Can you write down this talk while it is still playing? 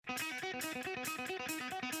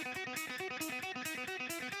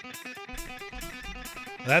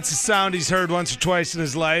That's a sound he's heard once or twice in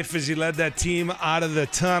his life as he led that team out of the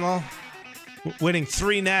tunnel, winning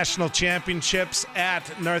 3 national championships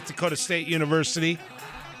at North Dakota State University.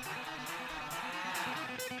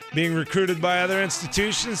 Being recruited by other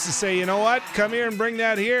institutions to say, you know what, come here and bring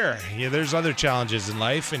that here. Yeah, there's other challenges in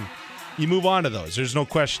life, and you move on to those. There's no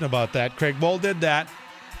question about that. Craig Bohl did that,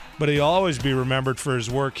 but he'll always be remembered for his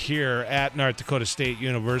work here at North Dakota State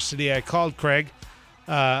University. I called Craig,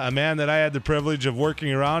 a man that I had the privilege of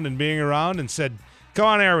working around and being around, and said, come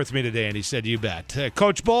on air with me today. And he said, you bet.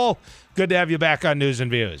 Coach Bohl, good to have you back on News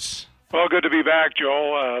and Views. Well, good to be back,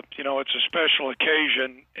 Joel. It's a special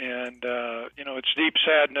occasion, and, it's deep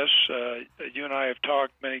sadness. You and I have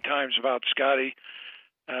talked many times about Scotty.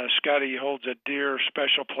 Scotty holds a dear,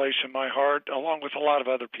 special place in my heart, along with a lot of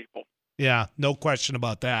other people. Yeah, no question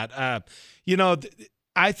about that.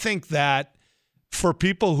 I think that for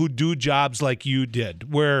people who do jobs like you did,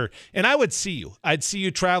 and I would see you. I'd see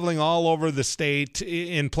you traveling all over the state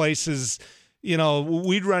in places.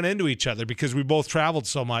 We'd run into each other because we both traveled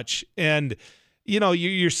so much. And,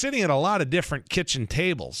 you're sitting at a lot of different kitchen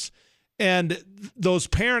tables. And those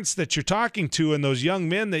parents that you're talking to and those young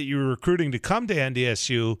men that you're recruiting to come to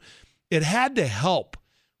NDSU, it had to help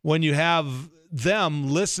when you have them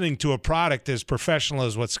listening to a product as professional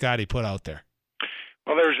as what Scotty put out there.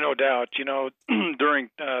 Well, there's no doubt. During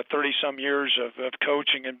 30-some years of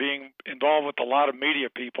coaching and being involved with a lot of media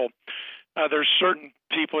people, there's certain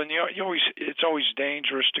people, and it's always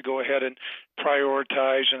dangerous to go ahead and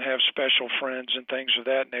prioritize and have special friends and things of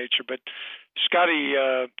that nature. But Scotty,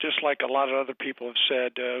 just like a lot of other people have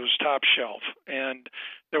said, was top shelf, and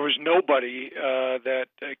there was nobody that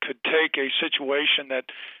could take a situation that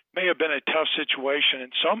may have been a tough situation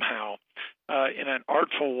and somehow, in an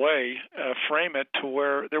artful way, frame it to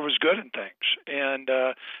where there was good in things. And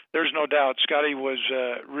there's no doubt Scotty was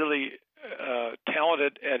really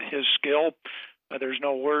talented at his skill. There's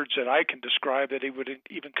no words that I can describe that he would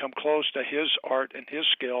even come close to his art and his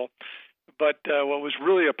skill. But what was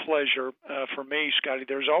really a pleasure for me, Scotty,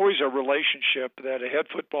 there's always a relationship that a head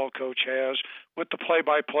football coach has with the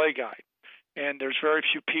play-by-play guy. And there's very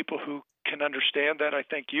few people who can understand that. I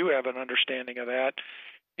think you have an understanding of that.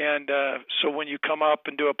 And so when you come up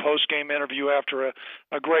and do a post-game interview after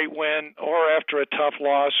a great win or after a tough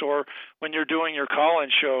loss, or when you're doing your call-in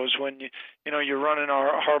shows, when you're running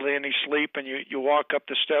hardly any sleep and you walk up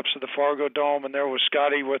the steps of the Fargo Dome and there was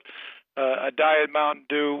Scotty with a Diet Mountain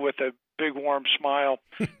Dew with a big warm smile,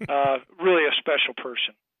 really a special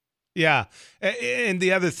person. Yeah, and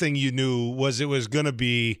the other thing you knew was it was going to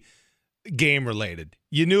be game-related.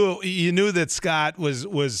 You knew that Scott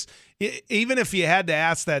was even if you had to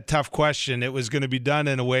ask that tough question, it was going to be done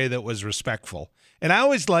in a way that was respectful. And I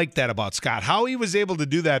always liked that about Scott, how he was able to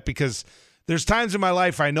do that, because there's times in my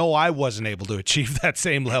life I know I wasn't able to achieve that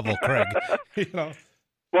same level, Craig. Well,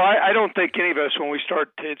 I don't think any of us, when we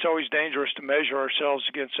start, it's always dangerous to measure ourselves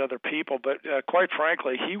against other people. But quite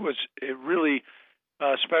frankly, he was a really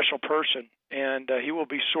special person, and he will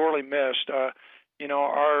be sorely missed.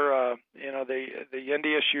 The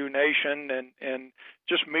NDSU nation and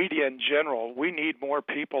just media in general, we need more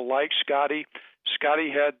people like Scotty. Scotty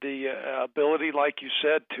had the ability, like you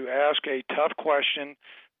said, to ask a tough question,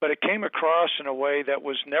 but it came across in a way that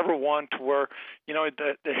was never one to where,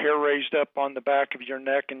 the hair raised up on the back of your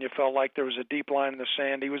neck and you felt like there was a deep line in the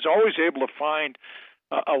sand. He was always able to find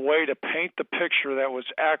a way to paint the picture that was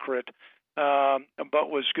accurate, but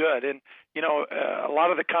was good. And, a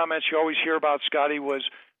lot of the comments you always hear about Scotty was,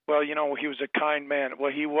 well, he was a kind man.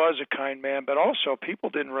 Well, he was a kind man, but also people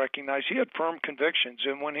didn't recognize he had firm convictions.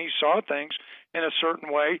 And when he saw things in a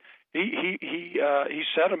certain way, he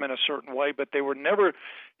said them in a certain way, but they were never,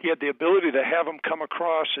 he had the ability to have them come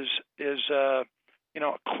across as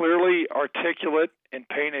clearly articulate and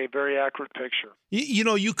paint a very accurate picture.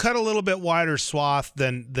 You cut a little bit wider swath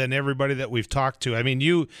than everybody that we've talked to. I mean,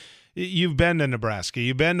 You've been to Nebraska,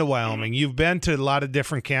 you've been to Wyoming, you've been to a lot of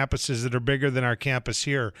different campuses that are bigger than our campus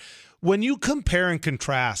here. When you compare and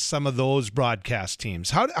contrast some of those broadcast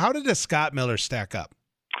teams, how did a Scott Miller stack up?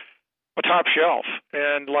 A top shelf.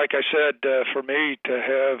 And like I said, for me to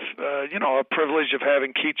have, a privilege of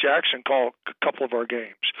having Keith Jackson call a couple of our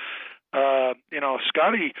games.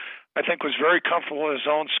 Scotty, I think, was very comfortable in his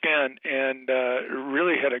own skin and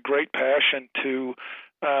really had a great passion to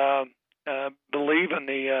believe in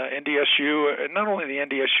the NDSU, and not only the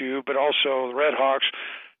NDSU, but also the Red Hawks.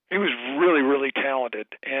 He was really, really talented,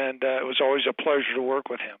 and it was always a pleasure to work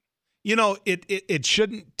with him. It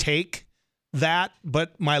shouldn't take that,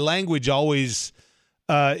 but my language always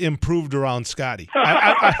improved around Scotty.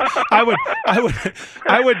 I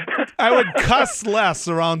would cuss less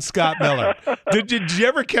around Scott Miller. Did you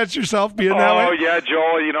ever catch yourself being that way? Oh yeah,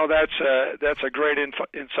 Joel. That's a great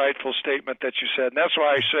insightful statement that you said, and that's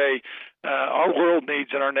why I say our world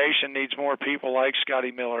needs and our nation needs more people like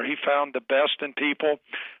Scotty Miller. He found the best in people.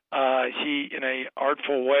 He, in a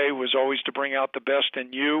artful way, was always to bring out the best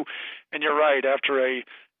in you. And you're right. After a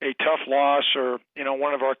tough loss or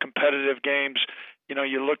one of our competitive games,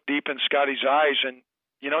 you look deep in Scotty's eyes and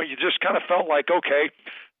you just kind of felt like, okay,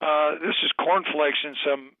 this is cornflakes and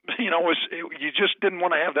some, you just didn't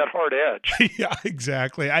want to have that hard edge. Yeah,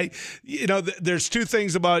 exactly. There's two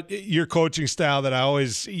things about your coaching style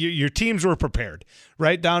that your teams were prepared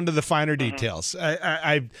right down to the finer details.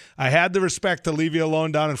 I had the respect to leave you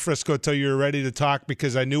alone down in Frisco till you were ready to talk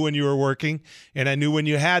because I knew when you were working and I knew when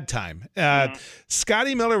you had time.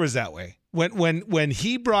 Scotty Miller was that way. When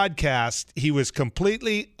he broadcast, he was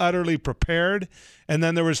completely, utterly prepared, and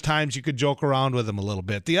then there was times you could joke around with him a little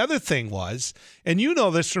bit. The other thing was, and you know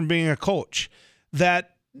this from being a coach,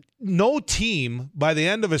 that no team by the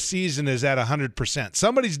end of a season is at 100%.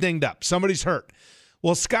 Somebody's dinged up. Somebody's hurt.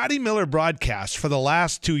 Well, Scotty Miller broadcast for the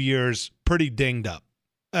last 2 years pretty dinged up,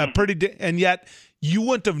 and yet you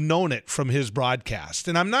wouldn't have known it from his broadcast.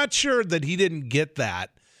 And I'm not sure that he didn't get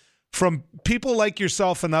that from people like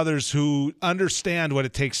yourself and others who understand what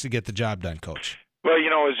it takes to get the job done, Coach. Well,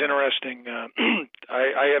 it's interesting.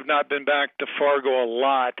 I have not been back to Fargo a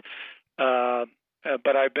lot,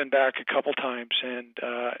 but I've been back a couple times and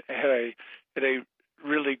had a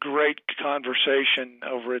really great conversation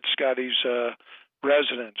over at Scotty's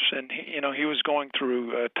residence. And he was going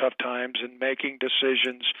through tough times and making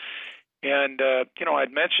decisions. And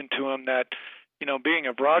I'd mentioned to him that being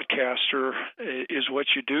a broadcaster is what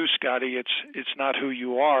you do, Scotty. It's not who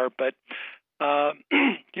you are, but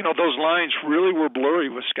those lines really were blurry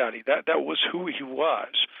with Scotty. That was who he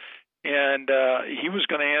was, and he was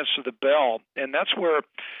going to answer the bell. And that's where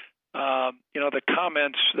the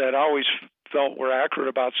comments that I always felt were accurate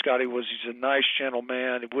about Scotty was he's a nice, gentle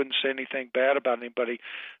man. He wouldn't say anything bad about anybody.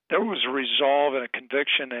 There was a resolve and a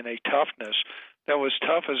conviction and a toughness that was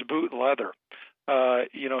tough as boot leather.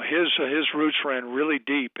 His roots ran really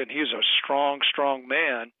deep, and he's a strong, strong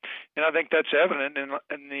man. And I think that's evident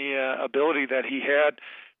in the ability that he had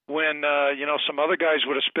when, some other guys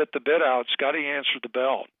would have spit the bit out. Scotty answered the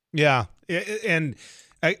bell. Yeah. And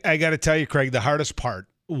I got to tell you, Craig, the hardest part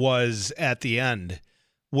was at the end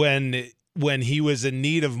when he was in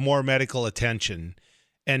need of more medical attention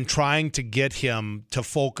and trying to get him to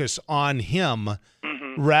focus on him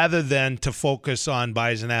rather than to focus on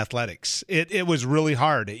Bison athletics. It was really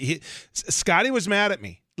hard. Scotty was mad at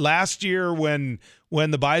me last year when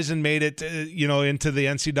the Bison made it, into the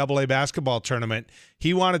NCAA basketball tournament.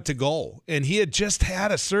 He wanted to go, and he had just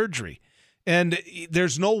had a surgery, and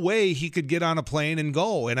there's no way he could get on a plane and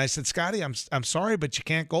go. And I said, Scotty, I'm sorry, but you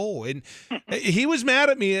can't go. And he was mad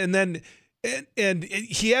at me, and then. And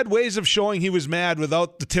he had ways of showing he was mad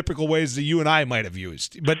without the typical ways that you and I might have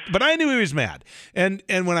used. But I knew he was mad. And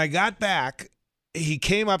when I got back, he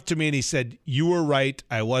came up to me and he said, "You were right.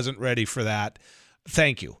 I wasn't ready for that.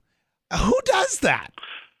 Thank you." Who does that?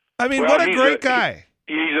 I mean, what a great guy.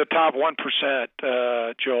 He's a top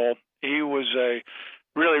 1%, Joel. He was a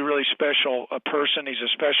really, really special person. He's a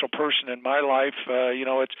special person in my life.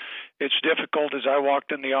 It's difficult as I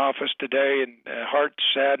walked in the office today and heart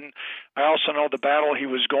saddened. I also know the battle he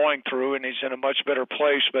was going through, and he's in a much better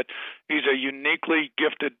place, but he's a uniquely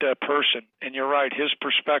gifted person. And you're right, his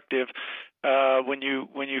perspective, when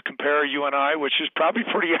you compare you and I, which is probably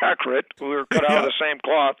pretty accurate, we were cut out of the same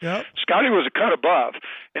cloth. Yep. Scotty was a cut above,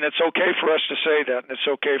 and it's okay for us to say that, and it's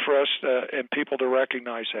okay for us and people to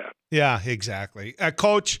recognize that. Yeah, exactly.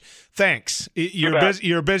 Coach, thanks.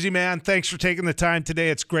 You're a busy man. Thanks for taking the time today.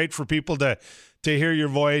 It's great for people to hear your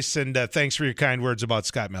voice, and thanks for your kind words about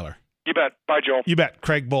Scott Miller. You bet. Bye, Joel. You bet.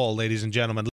 Craig Bohl, ladies and gentlemen.